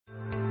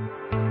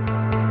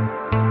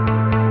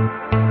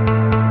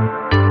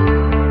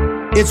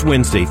It's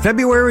Wednesday,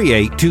 February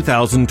 8,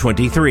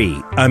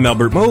 2023. I'm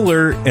Albert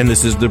Mohler, and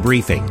this is The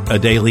Briefing, a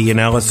daily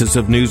analysis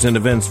of news and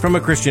events from a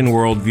Christian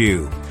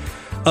worldview.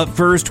 Up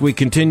first, we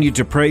continue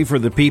to pray for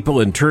the people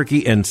in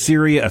Turkey and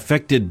Syria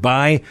affected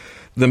by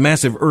the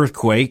massive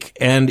earthquake,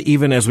 and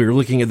even as we were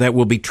looking at that,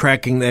 we'll be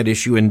tracking that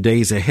issue in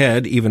days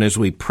ahead, even as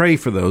we pray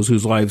for those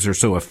whose lives are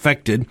so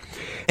affected.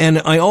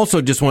 And I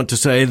also just want to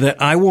say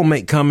that I will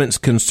make comments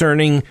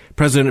concerning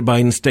President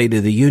Biden's State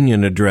of the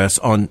Union address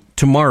on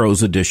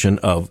tomorrow's edition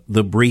of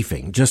The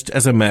Briefing, just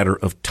as a matter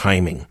of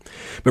timing.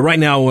 But right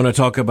now, I want to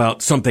talk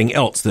about something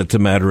else that's a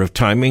matter of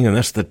timing, and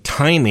that's the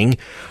timing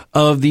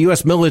of the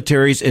U.S.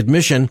 military's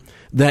admission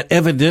that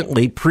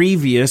evidently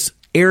previous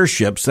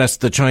airships, that's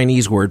the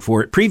Chinese word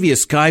for it,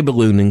 previous sky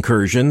balloon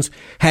incursions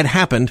had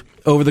happened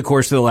over the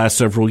course of the last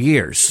several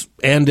years,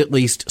 and at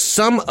least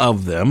some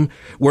of them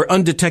were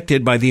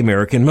undetected by the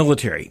American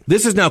military.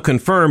 This is now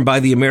confirmed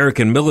by the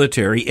American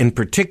military, in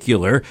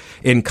particular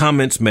in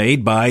comments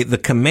made by the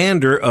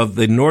commander of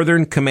the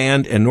Northern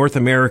Command and North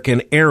American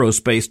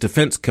Aerospace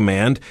Defense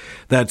Command,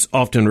 that's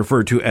often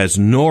referred to as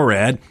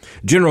NORAD.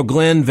 General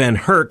Glenn Van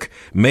Herk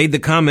made the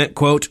comment,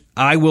 quote,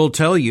 "I will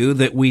tell you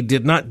that we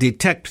did not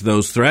detect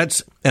those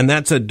threats, and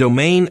that's a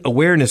domain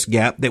awareness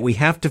gap that we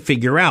have to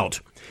figure out."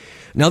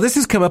 Now, this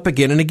has come up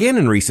again and again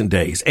in recent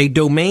days, a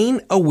domain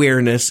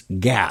awareness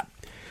gap.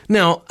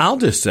 Now, I'll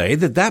just say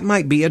that that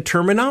might be a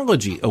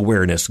terminology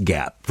awareness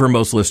gap for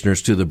most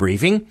listeners to The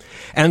Briefing.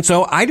 And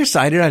so I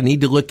decided I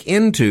need to look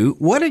into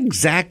what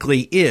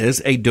exactly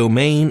is a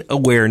domain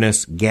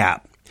awareness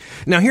gap.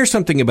 Now, here's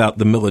something about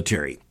the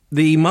military.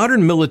 The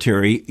modern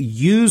military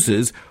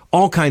uses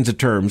all kinds of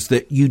terms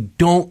that you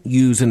don't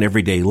use in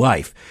everyday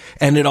life.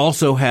 And it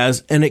also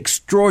has an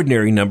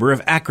extraordinary number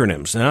of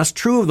acronyms. Now, that's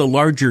true of the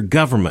larger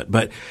government,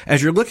 but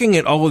as you're looking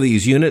at all of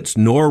these units,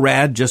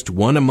 NORAD, just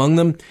one among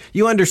them,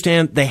 you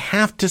understand they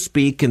have to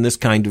speak in this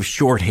kind of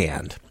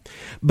shorthand.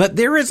 But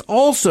there is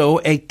also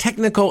a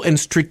technical and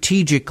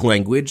strategic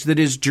language that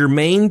is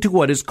germane to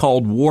what is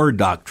called war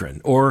doctrine,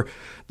 or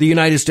the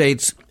United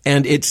States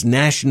and its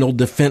national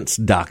defense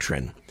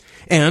doctrine.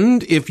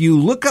 And if you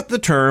look up the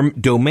term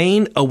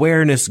domain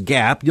awareness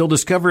gap, you'll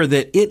discover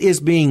that it is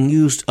being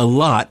used a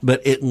lot,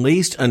 but at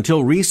least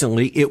until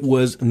recently, it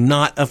was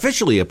not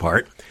officially a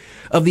part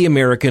of the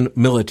American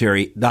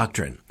military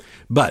doctrine.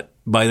 But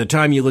by the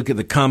time you look at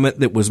the comment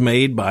that was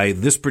made by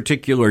this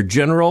particular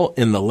general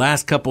in the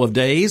last couple of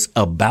days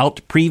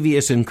about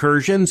previous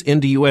incursions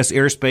into U.S.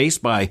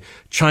 airspace by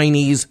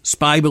Chinese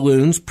spy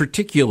balloons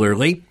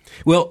particularly,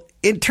 well,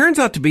 it turns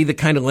out to be the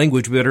kind of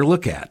language we better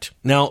look at.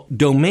 Now,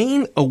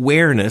 domain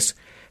awareness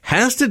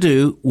has to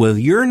do with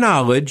your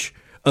knowledge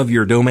of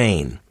your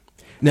domain.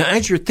 Now,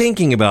 as you're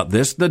thinking about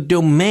this, the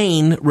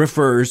domain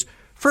refers,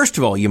 first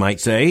of all, you might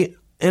say,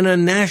 in a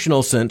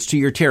national sense to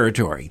your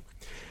territory.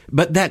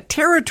 But that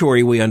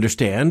territory, we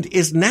understand,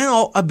 is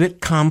now a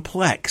bit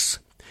complex.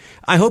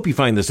 I hope you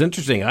find this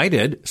interesting. I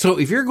did. So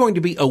if you're going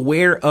to be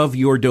aware of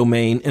your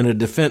domain in a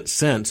defense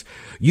sense,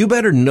 you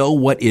better know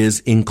what is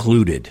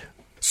included.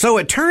 So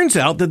it turns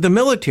out that the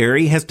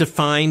military has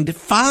defined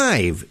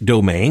 5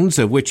 domains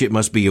of which it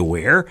must be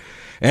aware,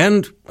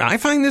 and I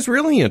find this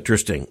really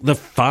interesting. The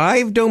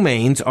 5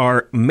 domains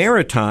are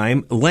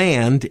maritime,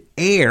 land,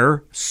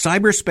 air,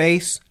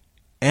 cyberspace,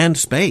 and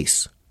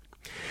space.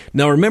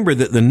 Now remember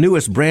that the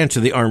newest branch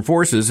of the armed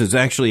forces is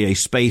actually a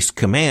space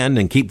command,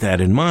 and keep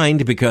that in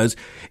mind because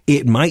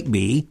it might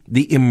be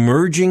the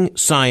emerging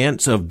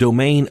science of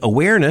domain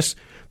awareness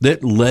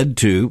that led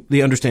to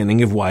the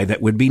understanding of why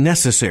that would be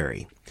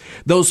necessary.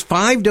 Those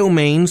 5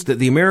 domains that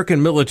the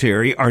American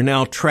military are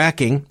now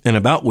tracking and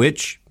about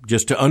which,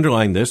 just to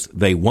underline this,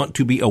 they want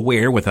to be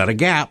aware without a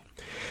gap.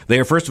 They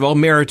are, first of all,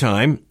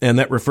 maritime, and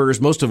that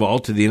refers most of all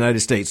to the United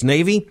States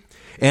Navy,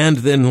 and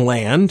then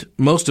land,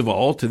 most of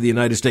all to the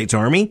United States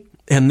Army,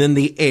 and then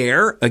the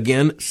air,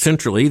 again,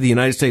 centrally, the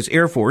United States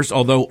Air Force,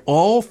 although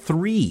all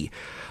 3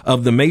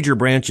 of the major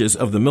branches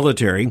of the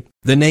military,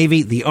 the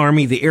Navy, the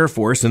Army, the Air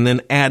Force, and then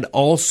add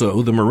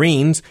also the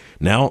Marines,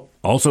 now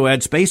also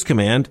add Space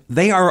Command,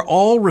 they are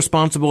all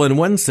responsible in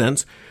one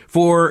sense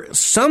for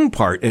some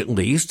part, at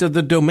least, of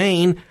the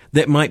domain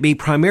that might be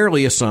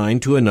primarily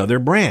assigned to another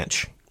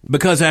branch.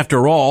 Because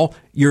after all,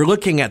 you're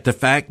looking at the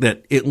fact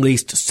that at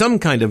least some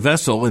kind of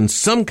vessel and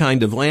some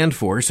kind of land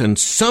force and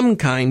some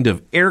kind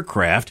of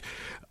aircraft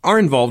are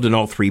involved in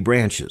all 3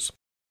 branches.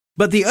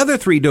 But the other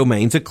 3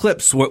 domains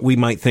eclipse what we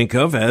might think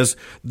of as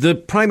the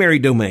primary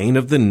domain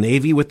of the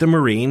Navy with the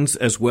Marines,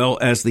 as well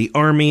as the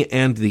Army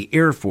and the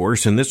Air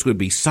Force, and this would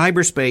be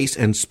cyberspace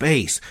and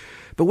space.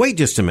 But wait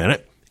just a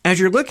minute. As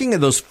you're looking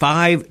at those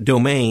 5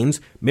 domains,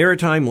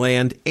 maritime,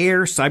 land,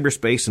 air,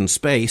 cyberspace, and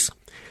space,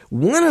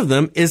 one of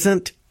them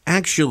isn't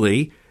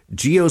actually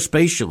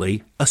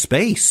geospatially a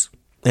space,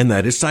 and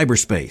that is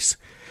cyberspace.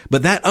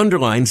 But that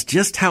underlines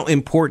just how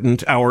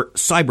important our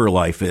cyber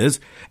life is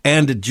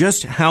and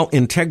just how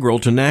integral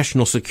to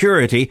national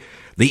security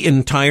the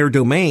entire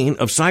domain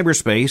of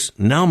cyberspace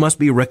now must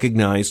be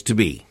recognized to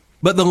be.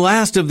 But the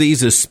last of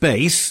these is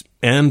space,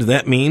 And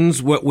that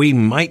means what we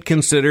might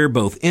consider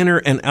both inner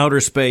and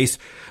outer space.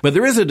 But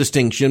there is a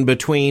distinction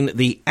between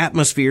the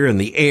atmosphere and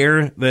the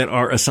air that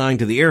are assigned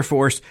to the Air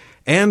Force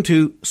and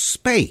to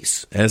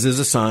space, as is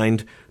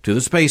assigned to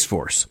the Space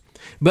Force.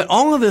 But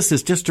all of this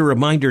is just a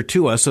reminder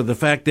to us of the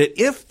fact that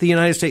if the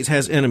United States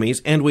has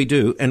enemies, and we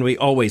do, and we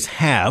always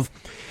have,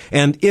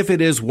 and if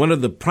it is one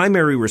of the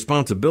primary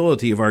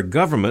responsibility of our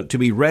government to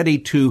be ready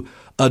to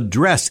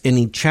address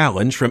any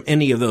challenge from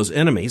any of those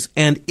enemies,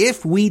 and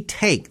if we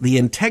take the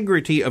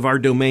integrity of our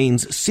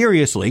domains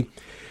seriously,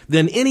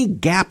 then any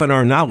gap in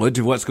our knowledge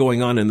of what's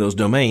going on in those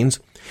domains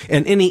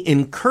and any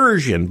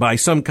incursion by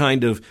some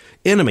kind of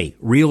enemy,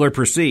 real or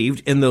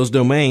perceived, in those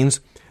domains,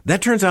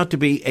 that turns out to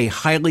be a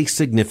highly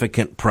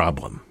significant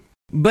problem.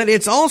 But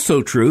it's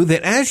also true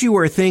that as you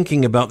are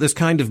thinking about this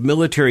kind of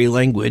military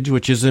language,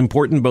 which is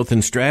important both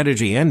in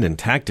strategy and in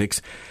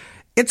tactics,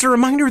 it's a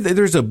reminder that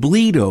there's a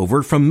bleed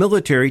over from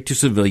military to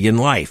civilian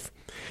life.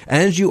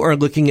 As you are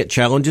looking at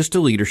challenges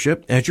to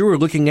leadership, as you are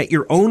looking at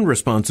your own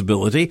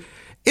responsibility,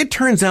 it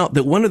turns out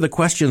that one of the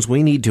questions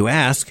we need to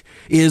ask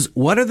is,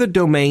 what are the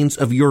domains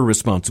of your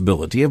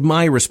responsibility, of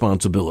my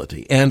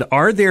responsibility? And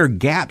are there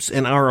gaps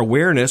in our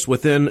awareness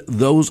within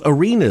those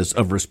arenas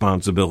of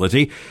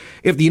responsibility?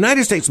 If the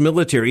United States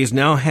military has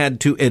now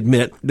had to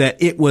admit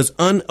that it was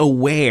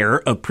unaware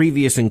of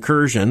previous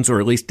incursions,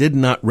 or at least did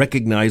not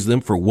recognize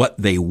them for what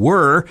they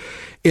were,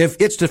 if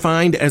it's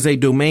defined as a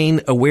domain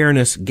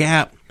awareness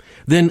gap,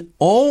 then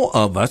all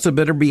of us had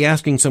better be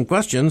asking some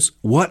questions.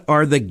 What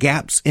are the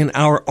gaps in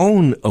our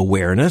own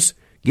awareness,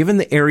 given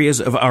the areas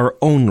of our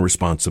own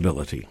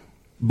responsibility?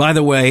 By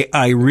the way,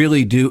 I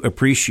really do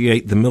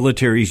appreciate the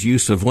military's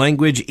use of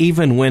language,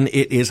 even when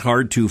it is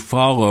hard to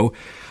follow.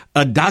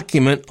 A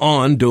document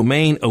on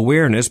domain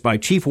awareness by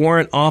Chief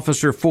Warrant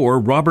Officer 4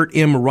 Robert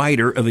M.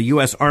 Ryder of the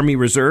U.S. Army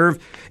Reserve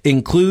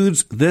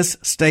includes this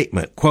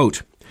statement,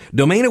 quote,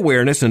 "Domain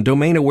awareness and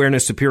domain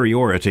awareness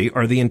superiority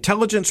are the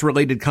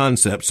intelligence-related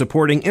concepts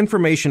supporting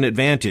information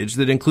advantage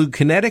that include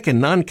kinetic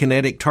and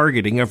non-kinetic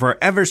targeting of our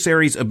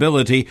adversary's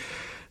ability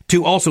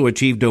to also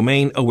achieve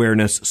domain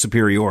awareness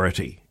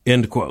superiority."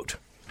 End quote.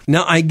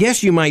 Now, I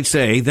guess you might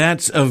say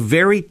that's a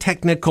very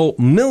technical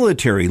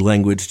military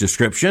language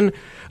description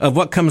of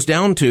what comes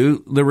down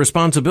to the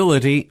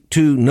responsibility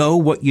to know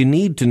what you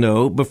need to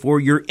know before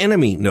your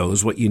enemy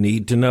knows what you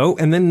need to know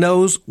and then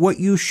knows what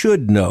you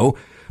should know,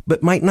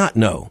 but might not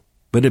know,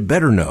 but had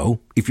better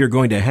know if you're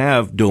going to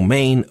have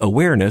domain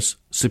awareness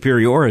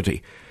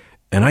superiority.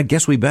 And I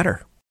guess we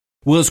better.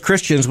 Well, as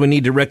Christians, we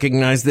need to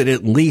recognize that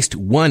at least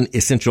one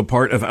essential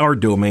part of our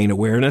domain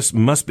awareness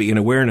must be an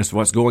awareness of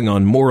what's going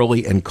on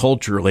morally and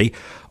culturally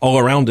all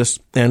around us.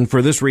 And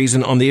for this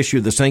reason, on the issue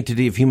of the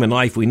sanctity of human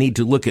life, we need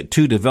to look at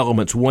two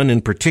developments, one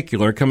in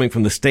particular coming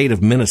from the state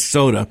of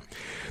Minnesota.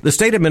 The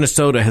state of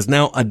Minnesota has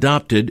now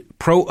adopted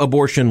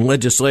pro-abortion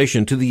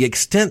legislation to the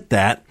extent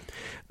that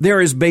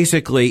there is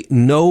basically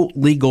no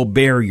legal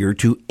barrier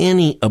to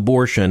any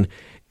abortion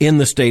in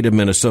the state of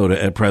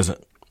Minnesota at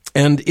present.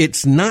 And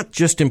it's not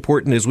just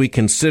important as we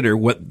consider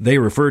what they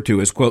refer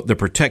to as, quote, the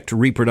Protect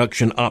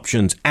Reproduction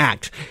Options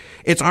Act.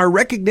 It's our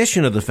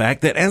recognition of the fact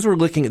that as we're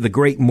looking at the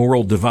great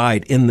moral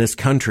divide in this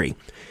country,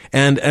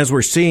 and as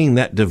we're seeing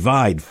that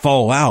divide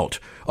fall out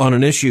on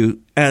an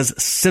issue as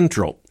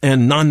central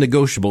and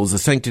non-negotiable as the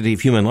sanctity of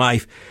human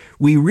life,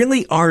 we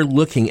really are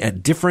looking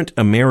at different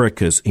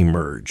Americas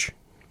emerge.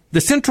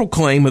 The central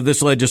claim of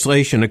this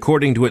legislation,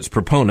 according to its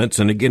proponents,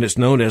 and again it's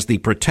known as the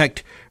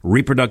Protect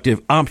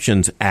Reproductive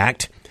Options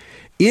Act,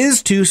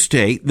 is to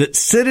state that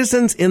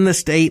citizens in the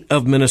state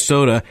of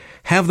Minnesota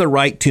have the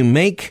right to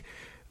make,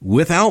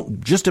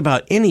 without just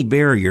about any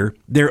barrier,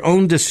 their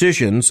own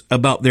decisions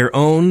about their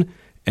own,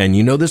 and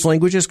you know this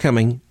language is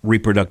coming,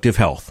 reproductive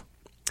health.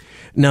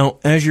 Now,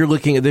 as you're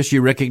looking at this,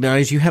 you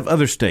recognize you have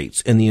other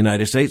states in the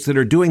United States that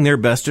are doing their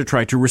best to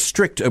try to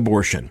restrict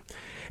abortion.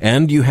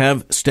 And you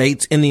have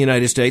states in the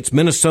United States.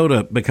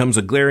 Minnesota becomes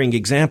a glaring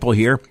example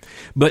here,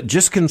 but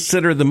just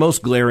consider the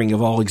most glaring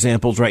of all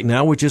examples right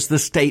now, which is the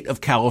state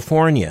of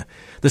California.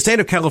 The state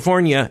of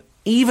California,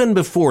 even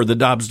before the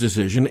Dobbs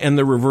decision and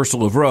the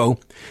reversal of Roe,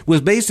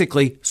 was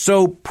basically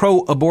so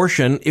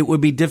pro-abortion it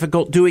would be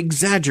difficult to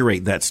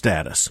exaggerate that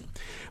status.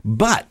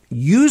 But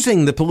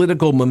using the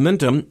political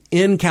momentum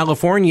in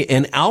California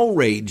and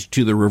outrage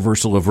to the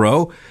reversal of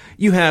Roe,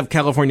 you have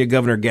California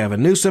Governor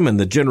Gavin Newsom and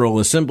the General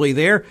Assembly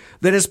there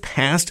that has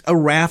passed a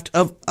raft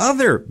of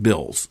other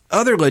bills,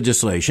 other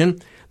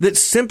legislation that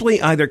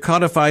simply either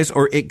codifies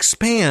or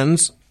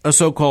expands a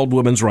so-called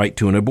woman's right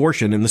to an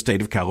abortion in the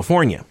state of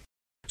California.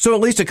 So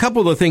at least a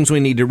couple of the things we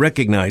need to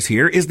recognize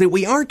here is that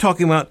we are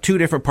talking about two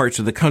different parts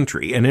of the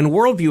country. And in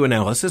worldview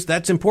analysis,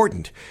 that's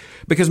important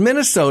because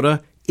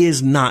Minnesota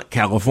is not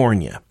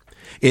California.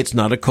 It's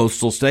not a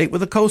coastal state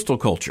with a coastal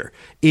culture.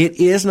 It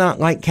is not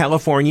like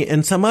California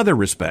in some other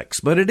respects,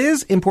 but it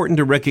is important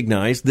to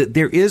recognize that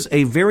there is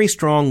a very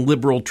strong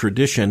liberal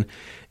tradition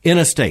in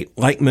a state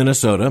like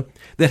Minnesota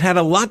that had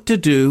a lot to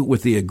do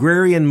with the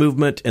agrarian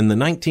movement in the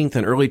 19th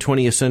and early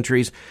 20th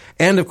centuries,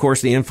 and of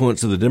course the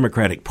influence of the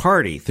Democratic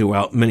Party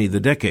throughout many of the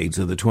decades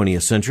of the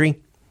 20th century.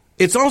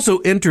 It's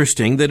also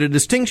interesting that a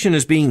distinction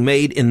is being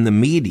made in the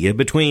media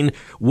between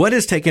what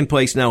has taken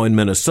place now in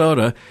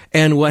Minnesota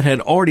and what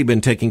had already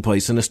been taking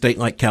place in a state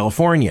like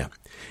California.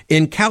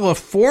 In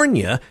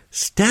California,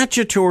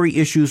 statutory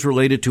issues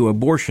related to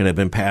abortion have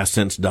been passed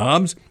since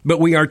Dobbs,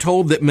 but we are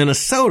told that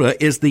Minnesota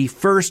is the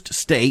first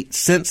state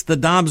since the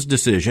Dobbs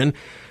decision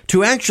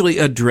to actually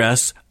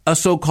address a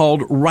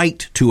so-called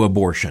right to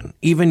abortion,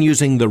 even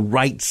using the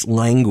rights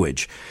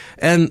language.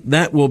 And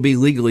that will be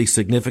legally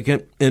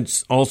significant.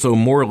 It's also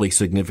morally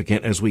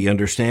significant, as we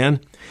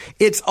understand.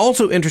 It's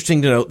also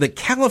interesting to note that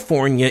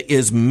California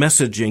is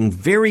messaging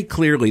very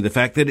clearly the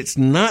fact that it's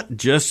not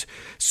just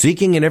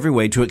seeking in every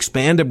way to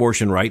expand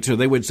abortion rights, or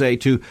they would say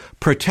to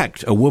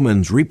protect a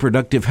woman's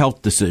reproductive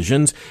health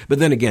decisions. But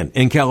then again,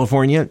 in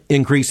California,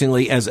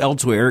 increasingly as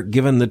elsewhere,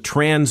 given the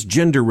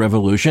transgender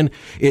revolution,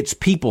 it's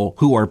people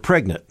who are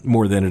pregnant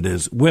more than it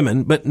is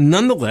women. But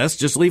nonetheless,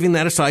 just leaving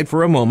that aside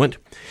for a moment,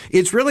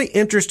 it's really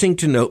interesting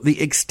to note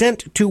the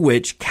extent to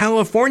which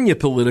California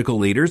political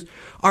leaders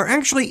are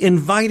actually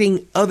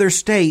inviting other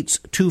states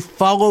to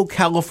follow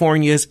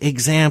California's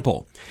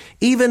example,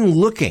 even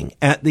looking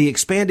at the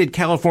expanded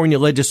California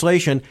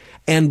legislation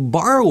and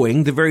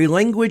borrowing the very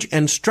language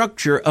and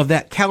structure of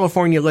that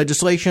California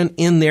legislation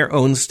in their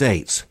own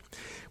states.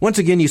 Once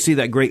again, you see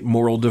that great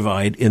moral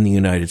divide in the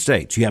United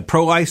States. You have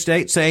pro-life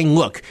states saying,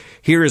 look,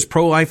 here is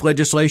pro-life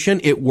legislation.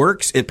 It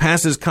works. It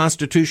passes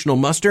constitutional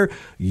muster.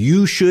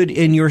 You should,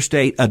 in your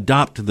state,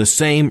 adopt the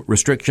same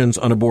restrictions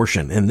on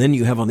abortion. And then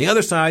you have on the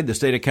other side the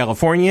state of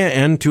California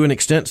and, to an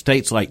extent,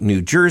 states like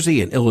New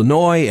Jersey and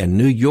Illinois and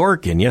New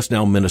York and, yes,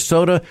 now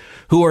Minnesota,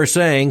 who are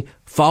saying,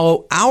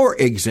 follow our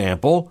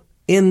example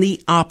in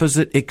the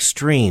opposite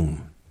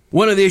extreme.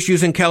 One of the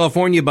issues in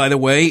California, by the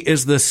way,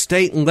 is the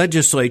state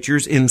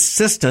legislature's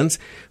insistence,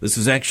 this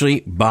is actually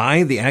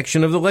by the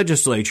action of the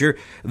legislature,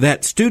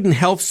 that student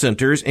health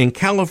centers in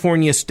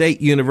California state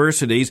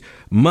universities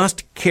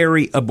must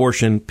carry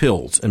abortion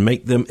pills and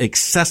make them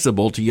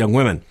accessible to young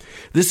women.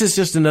 This is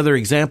just another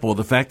example of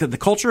the fact that the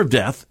culture of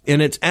death,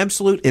 in its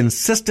absolute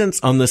insistence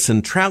on the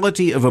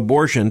centrality of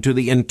abortion to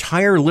the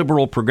entire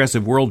liberal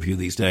progressive worldview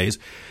these days,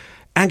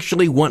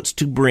 actually wants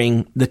to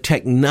bring the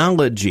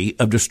technology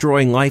of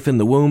destroying life in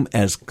the womb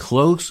as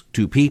close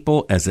to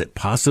people as it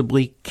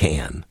possibly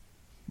can.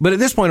 But at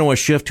this point, I want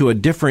to shift to a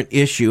different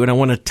issue, and I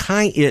want to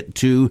tie it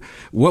to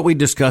what we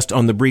discussed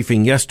on the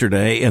briefing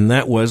yesterday, and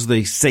that was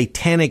the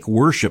satanic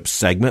worship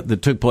segment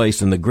that took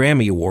place in the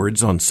Grammy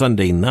Awards on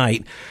Sunday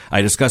night. I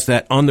discussed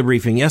that on the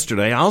briefing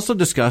yesterday. I also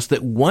discussed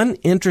that one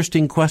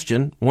interesting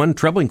question, one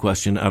troubling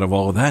question out of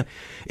all of that,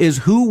 is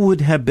who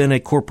would have been a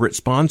corporate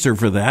sponsor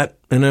for that?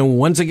 And then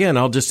once again,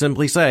 I'll just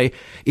simply say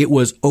it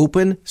was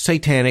open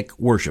satanic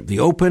worship, the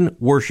open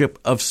worship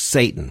of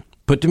Satan,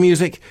 put to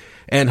music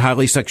and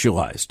highly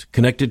sexualized,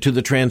 connected to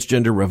the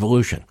transgender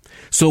revolution.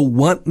 So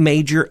what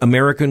major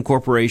American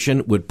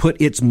corporation would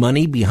put its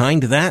money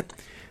behind that?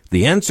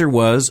 The answer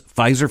was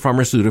Pfizer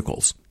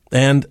Pharmaceuticals.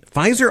 And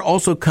Pfizer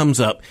also comes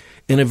up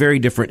in a very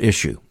different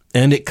issue.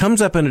 And it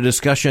comes up in a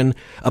discussion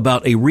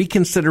about a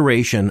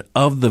reconsideration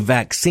of the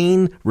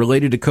vaccine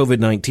related to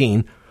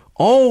COVID-19,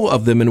 all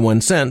of them in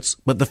one sense,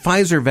 but the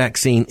Pfizer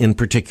vaccine in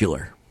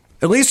particular.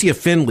 Alicia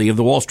Findley of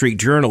the Wall Street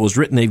Journal has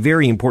written a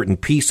very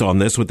important piece on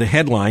this with the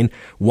headline,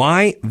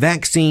 Why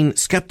Vaccine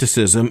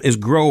Skepticism is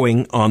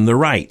Growing on the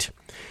Right.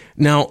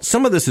 Now,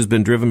 some of this has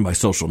been driven by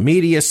social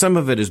media. Some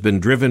of it has been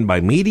driven by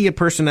media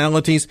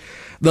personalities.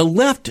 The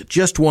left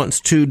just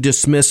wants to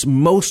dismiss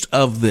most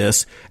of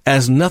this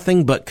as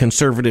nothing but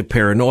conservative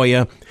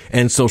paranoia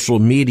and social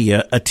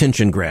media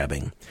attention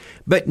grabbing.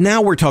 But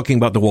now we're talking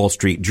about the Wall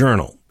Street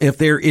Journal. If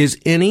there is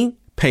any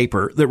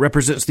paper that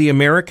represents the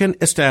American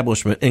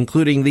establishment,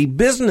 including the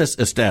business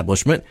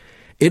establishment,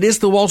 it is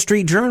the Wall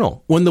Street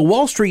Journal. When the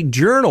Wall Street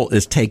Journal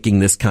is taking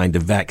this kind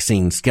of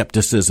vaccine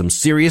skepticism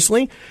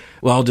seriously,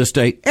 well, I'll just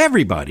say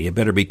everybody had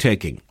better be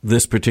taking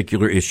this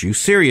particular issue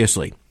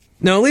seriously.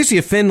 Now,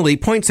 Alicia Findley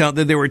points out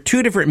that there were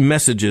two different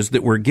messages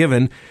that were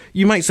given,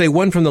 you might say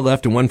one from the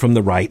left and one from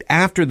the right,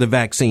 after the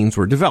vaccines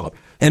were developed.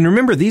 And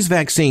remember, these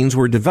vaccines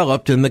were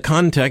developed in the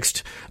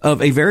context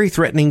of a very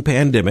threatening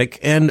pandemic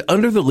and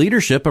under the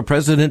leadership of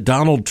President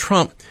Donald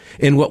Trump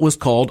in what was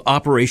called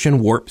Operation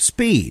Warp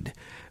Speed.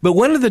 But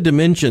one of the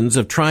dimensions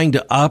of trying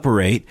to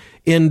operate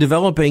in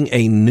developing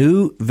a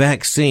new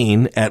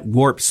vaccine at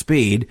warp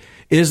speed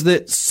is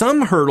that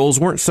some hurdles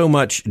weren't so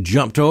much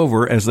jumped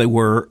over as they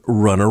were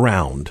run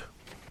around.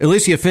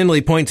 Alicia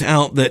Findley points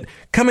out that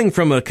coming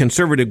from a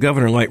conservative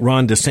governor like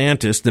Ron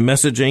DeSantis, the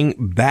messaging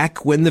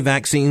back when the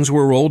vaccines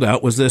were rolled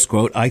out was this,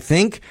 quote, I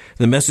think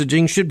the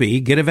messaging should be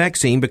get a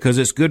vaccine because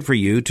it's good for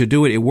you. To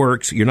do it, it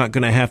works. You're not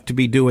going to have to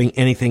be doing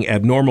anything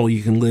abnormal.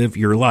 You can live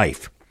your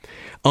life.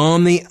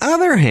 On the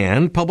other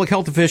hand, public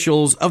health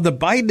officials of the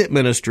Biden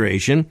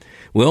administration,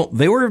 well,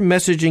 they were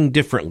messaging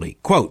differently.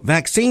 Quote,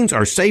 vaccines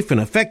are safe and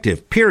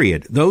effective,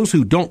 period. Those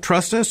who don't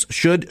trust us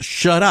should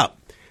shut up,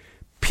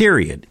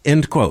 period,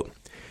 end quote.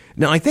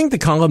 Now, I think the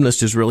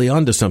columnist is really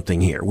onto something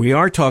here. We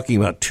are talking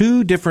about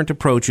two different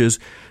approaches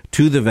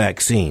to the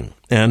vaccine.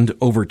 And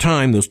over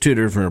time, those two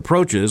different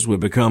approaches would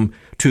become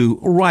two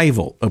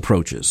rival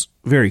approaches,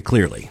 very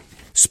clearly.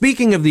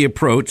 Speaking of the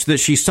approach that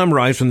she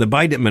summarized from the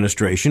Biden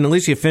administration,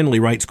 Alicia Finley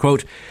writes,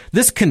 quote,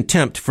 "This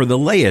contempt for the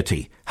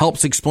laity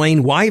helps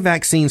explain why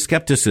vaccine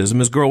skepticism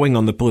is growing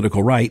on the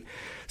political right.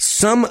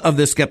 Some of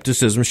the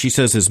skepticism, she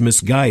says, is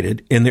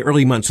misguided. In the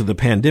early months of the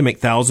pandemic,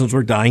 thousands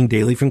were dying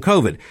daily from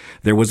COVID.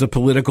 There was a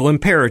political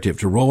imperative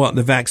to roll out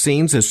the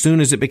vaccines as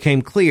soon as it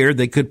became clear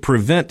they could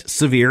prevent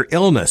severe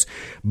illness.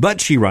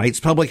 But, she writes,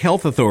 public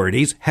health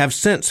authorities have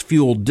since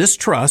fueled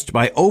distrust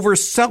by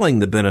overselling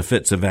the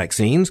benefits of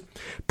vaccines,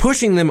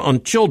 pushing them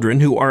on children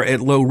who are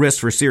at low risk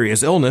for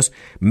serious illness,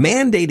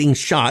 mandating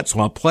shots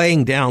while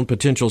playing down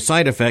potential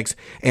side effects,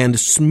 and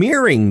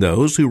smearing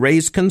those who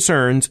raise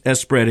concerns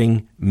as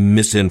spreading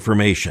misinformation."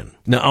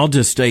 Now, I'll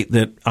just state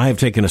that I have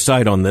taken a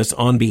side on this.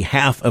 On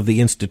behalf of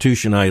the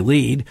institution I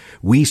lead,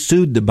 we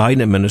sued the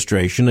Biden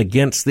administration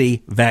against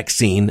the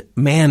vaccine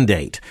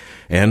mandate.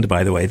 And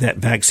by the way, that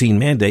vaccine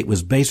mandate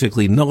was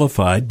basically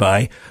nullified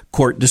by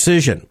court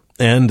decision.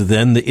 And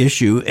then the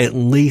issue, at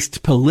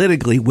least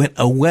politically, went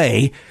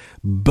away.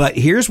 But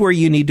here's where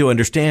you need to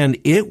understand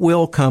it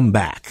will come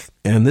back.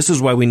 And this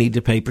is why we need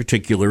to pay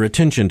particular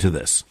attention to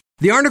this.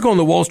 The article in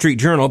the Wall Street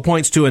Journal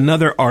points to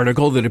another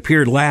article that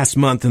appeared last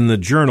month in the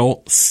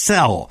journal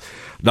Cell.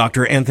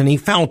 Dr. Anthony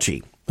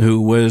Fauci,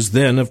 who was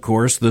then, of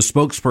course, the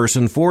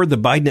spokesperson for the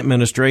Biden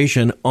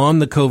administration on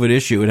the COVID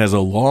issue. It has a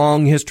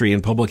long history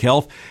in public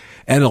health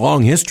and a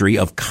long history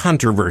of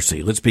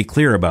controversy. Let's be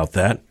clear about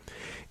that.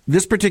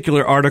 This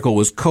particular article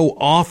was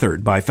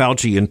co-authored by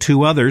Fauci and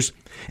two others,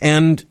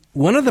 and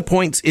one of the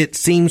points it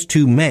seems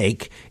to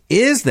make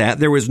is that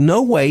there was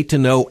no way to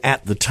know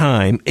at the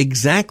time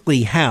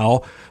exactly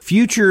how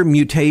future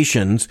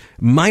mutations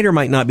might or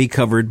might not be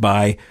covered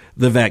by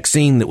the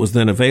vaccine that was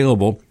then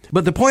available.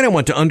 But the point I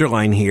want to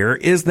underline here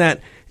is that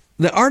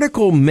the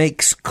article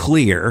makes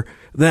clear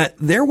that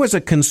there was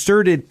a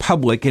concerted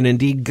public and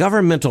indeed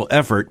governmental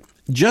effort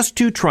just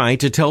to try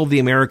to tell the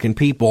American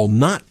people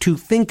not to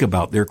think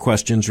about their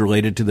questions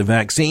related to the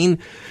vaccine,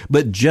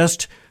 but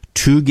just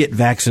to get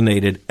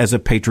vaccinated as a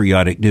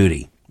patriotic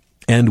duty.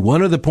 And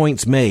one of the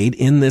points made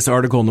in this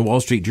article in the Wall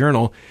Street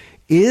Journal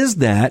is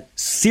that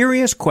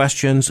serious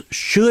questions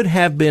should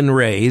have been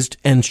raised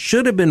and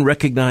should have been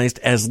recognized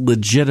as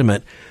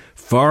legitimate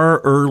far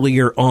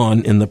earlier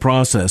on in the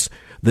process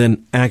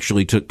than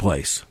actually took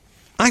place.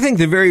 I think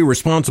the very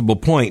responsible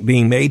point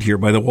being made here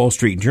by the Wall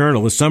Street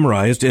Journal is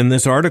summarized in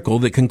this article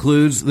that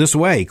concludes this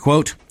way,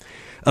 quote,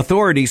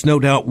 "Authorities no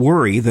doubt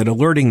worry that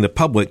alerting the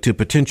public to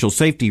potential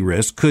safety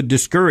risks could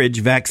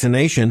discourage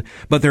vaccination,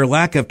 but their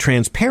lack of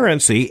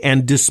transparency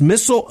and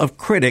dismissal of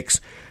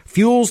critics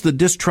fuels the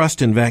distrust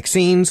in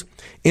vaccines.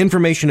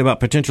 Information about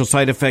potential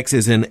side effects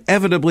is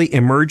inevitably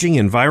emerging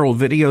in viral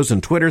videos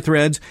and Twitter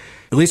threads."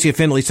 Alicia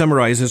Finley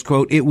summarizes,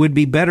 quote, "It would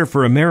be better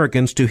for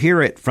Americans to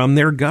hear it from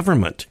their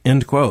government,"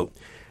 end quote.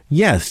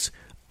 Yes,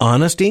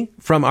 honesty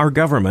from our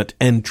government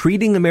and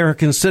treating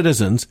American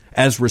citizens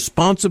as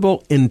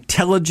responsible,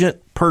 intelligent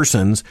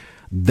persons,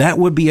 that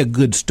would be a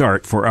good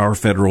start for our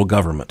federal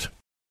government.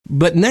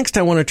 But next,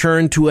 I want to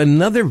turn to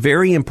another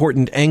very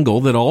important angle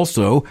that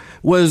also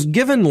was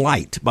given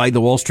light by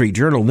the Wall Street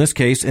Journal, in this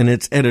case, in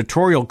its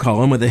editorial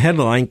column with the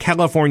headline,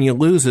 "California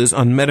Loses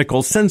on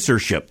Medical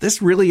Censorship." This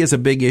really is a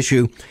big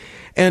issue,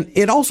 and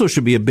it also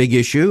should be a big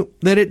issue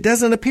that it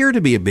doesn't appear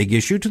to be a big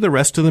issue to the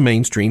rest of the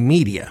mainstream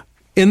media.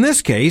 In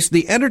this case,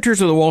 the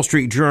editors of the Wall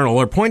Street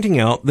Journal are pointing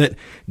out that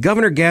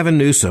Governor Gavin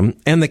Newsom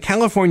and the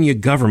California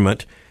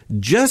government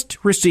just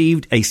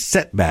received a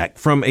setback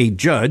from a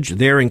judge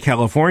there in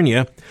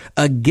California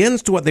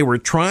against what they were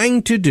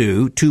trying to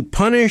do to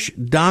punish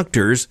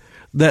doctors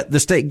that the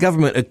state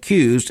government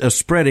accused of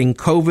spreading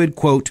COVID,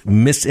 quote,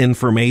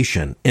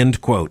 misinformation,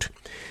 end quote.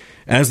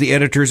 As the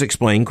editors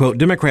explain, quote,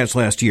 "Democrats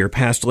last year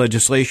passed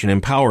legislation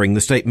empowering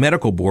the state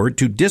medical board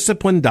to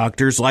discipline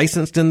doctors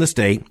licensed in the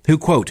state who,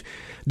 quote,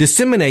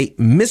 disseminate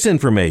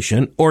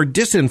misinformation or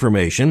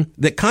disinformation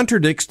that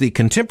contradicts the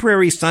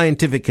contemporary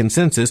scientific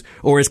consensus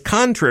or is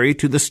contrary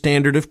to the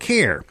standard of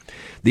care."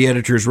 The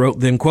editors wrote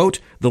then, quote,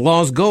 "The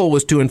law's goal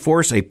was to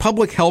enforce a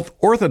public health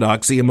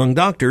orthodoxy among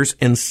doctors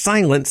and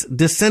silence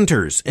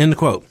dissenters," end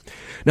quote.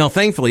 Now,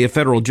 thankfully, a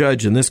federal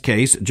judge, in this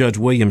case, Judge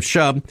William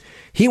Shub,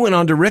 he went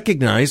on to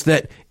recognize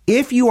that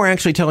if you are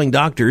actually telling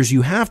doctors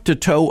you have to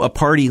toe a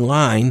party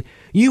line,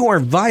 you are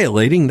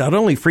violating not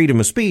only freedom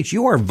of speech,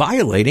 you are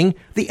violating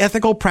the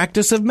ethical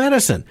practice of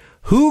medicine.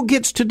 Who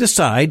gets to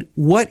decide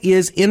what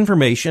is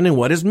information and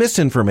what is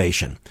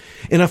misinformation?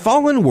 In a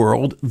fallen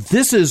world,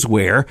 this is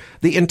where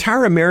the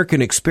entire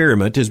American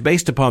experiment is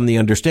based upon the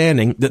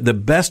understanding that the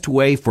best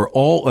way for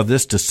all of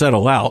this to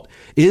settle out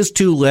is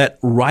to let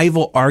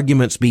rival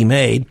arguments be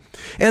made,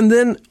 and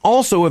then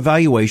also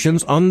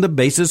evaluations on the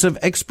basis of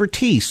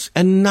expertise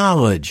and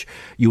knowledge.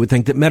 You would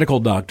think that medical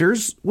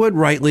doctors would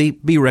rightly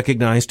be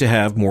recognized to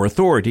have more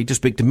authority to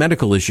speak to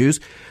medical issues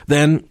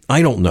than,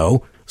 I don't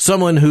know,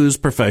 someone whose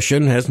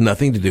profession has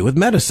nothing to do with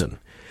medicine.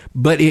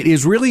 But it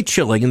is really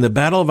chilling in the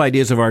battle of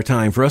ideas of our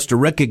time for us to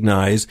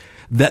recognize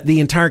that the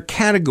entire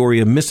category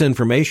of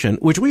misinformation,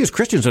 which we as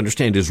Christians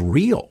understand is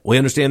real. We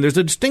understand there's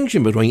a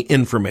distinction between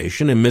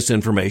information and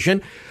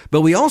misinformation,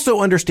 but we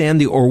also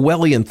understand the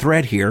Orwellian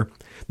threat here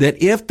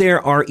that if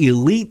there are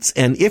elites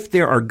and if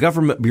there are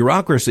government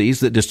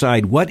bureaucracies that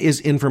decide what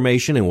is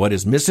information and what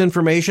is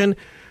misinformation,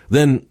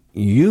 then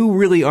you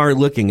really are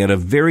looking at a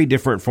very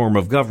different form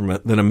of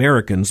government than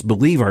Americans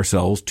believe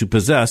ourselves to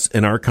possess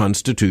in our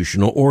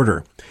constitutional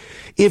order.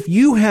 If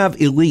you have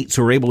elites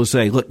who are able to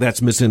say, look,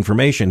 that's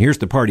misinformation, here's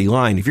the party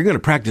line. If you're going to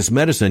practice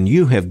medicine,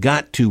 you have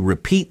got to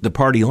repeat the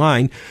party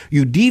line.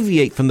 You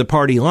deviate from the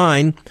party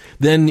line,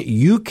 then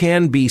you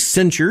can be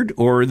censured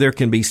or there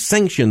can be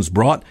sanctions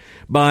brought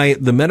by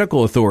the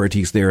medical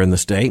authorities there in the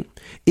state.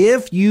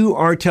 If you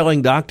are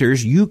telling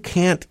doctors you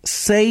can't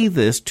say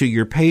this to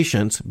your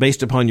patients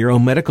based upon your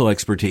own medical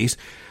expertise,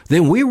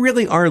 then we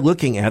really are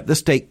looking at the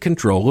state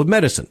control of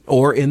medicine.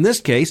 Or in this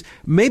case,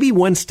 maybe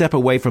one step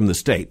away from the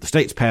state. The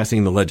state's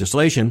passing the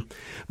legislation,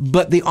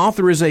 but the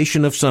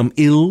authorization of some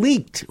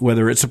elite,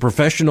 whether it's a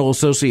professional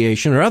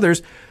association or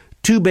others,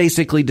 to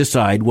basically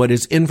decide what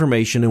is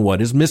information and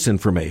what is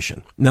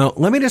misinformation. Now,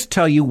 let me just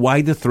tell you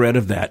why the threat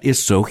of that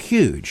is so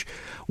huge.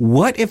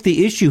 What if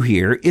the issue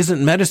here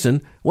isn't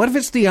medicine? What if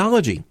it's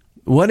theology?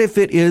 What if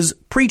it is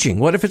preaching?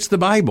 What if it's the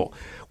Bible?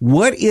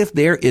 What if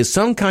there is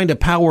some kind of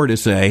power to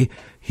say,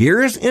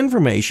 here's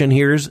information,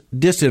 here's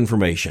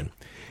disinformation?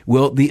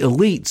 Well, the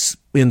elites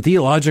in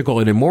theological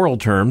and in moral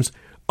terms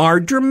are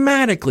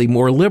dramatically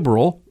more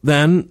liberal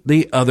than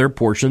the other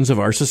portions of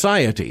our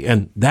society.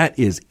 And that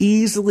is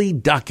easily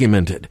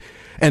documented.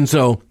 And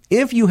so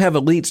if you have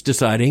elites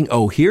deciding,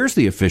 oh, here's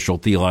the official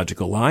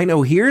theological line,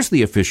 oh, here's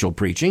the official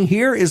preaching,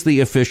 here is the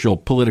official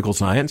political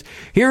science,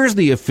 here is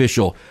the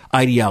official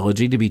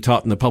ideology to be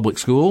taught in the public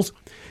schools,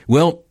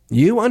 well,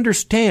 you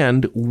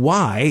understand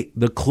why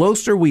the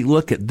closer we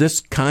look at this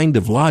kind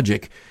of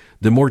logic,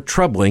 the more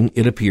troubling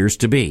it appears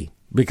to be.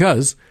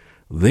 Because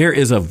there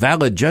is a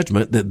valid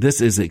judgment that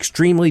this is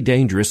extremely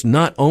dangerous,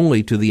 not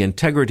only to the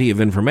integrity of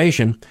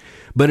information,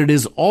 but it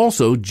is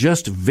also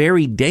just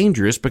very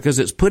dangerous because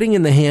it's putting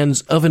in the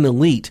hands of an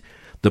elite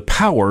the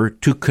power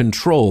to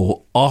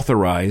control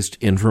authorized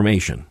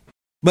information.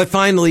 But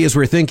finally, as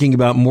we're thinking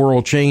about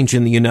moral change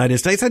in the United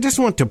States, I just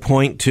want to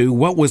point to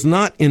what was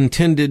not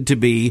intended to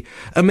be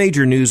a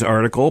major news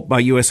article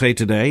by USA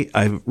Today.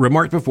 I've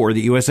remarked before that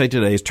USA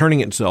Today is turning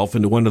itself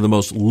into one of the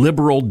most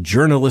liberal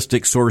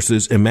journalistic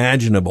sources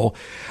imaginable.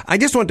 I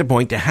just want to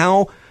point to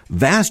how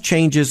vast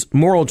changes,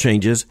 moral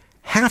changes,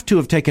 have to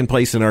have taken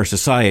place in our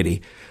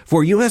society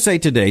for USA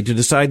Today to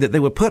decide that they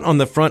would put on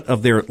the front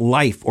of their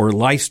life or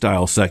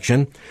lifestyle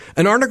section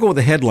an article with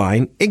the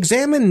headline,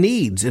 Examine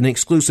Needs in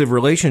Exclusive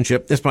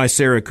Relationship. That's by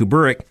Sarah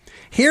Kubrick.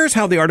 Here's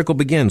how the article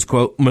begins,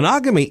 quote,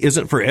 monogamy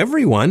isn't for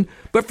everyone,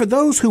 but for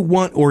those who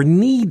want or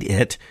need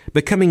it,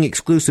 becoming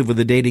exclusive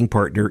with a dating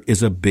partner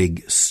is a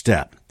big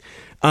step.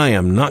 I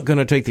am not going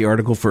to take the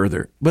article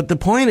further, but the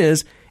point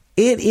is,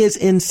 it is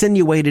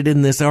insinuated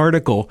in this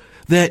article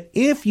that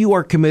if you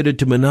are committed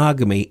to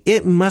monogamy,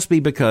 it must be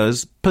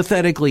because,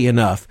 pathetically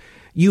enough,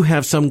 you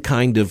have some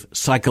kind of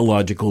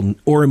psychological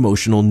or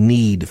emotional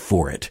need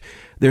for it.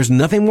 There's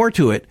nothing more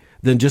to it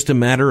than just a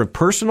matter of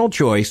personal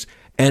choice,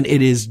 and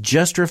it is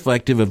just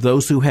reflective of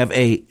those who have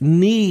a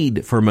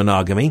need for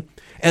monogamy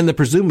and the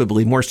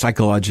presumably more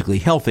psychologically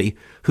healthy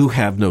who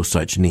have no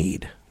such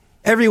need.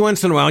 Every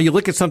once in a while, you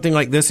look at something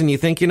like this and you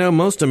think,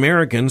 most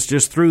Americans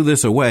just threw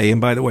this away. And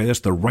by the way,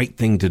 that's the right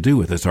thing to do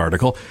with this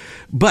article.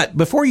 But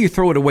before you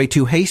throw it away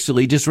too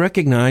hastily, just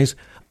recognize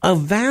a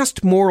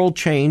vast moral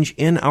change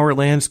in our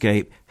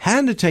landscape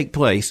had to take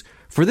place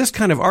for this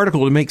kind of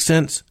article to make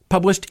sense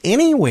published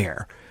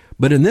anywhere.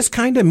 But in this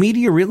kind of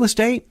media real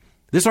estate,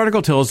 this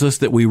article tells us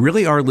that we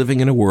really are living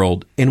in a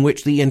world in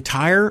which the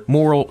entire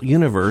moral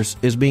universe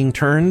is being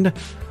turned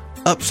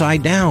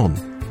upside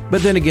down.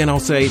 But then again, I'll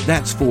say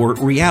that's for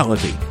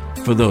reality,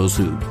 for those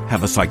who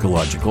have a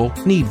psychological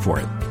need for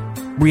it.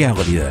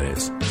 Reality, that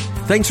is.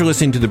 Thanks for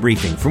listening to The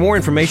Briefing. For more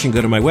information,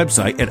 go to my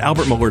website at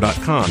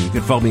albertmohler.com. You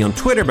can follow me on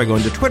Twitter by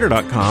going to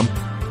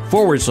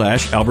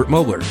twitter.com/Albert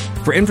Mohler.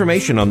 For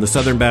information on the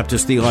Southern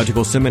Baptist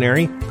Theological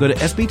Seminary, go to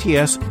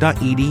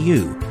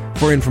sbts.edu.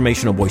 For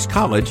information on Boyce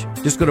College,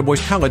 just go to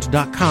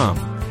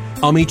boycecollege.com.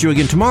 I'll meet you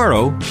again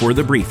tomorrow for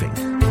The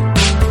Briefing.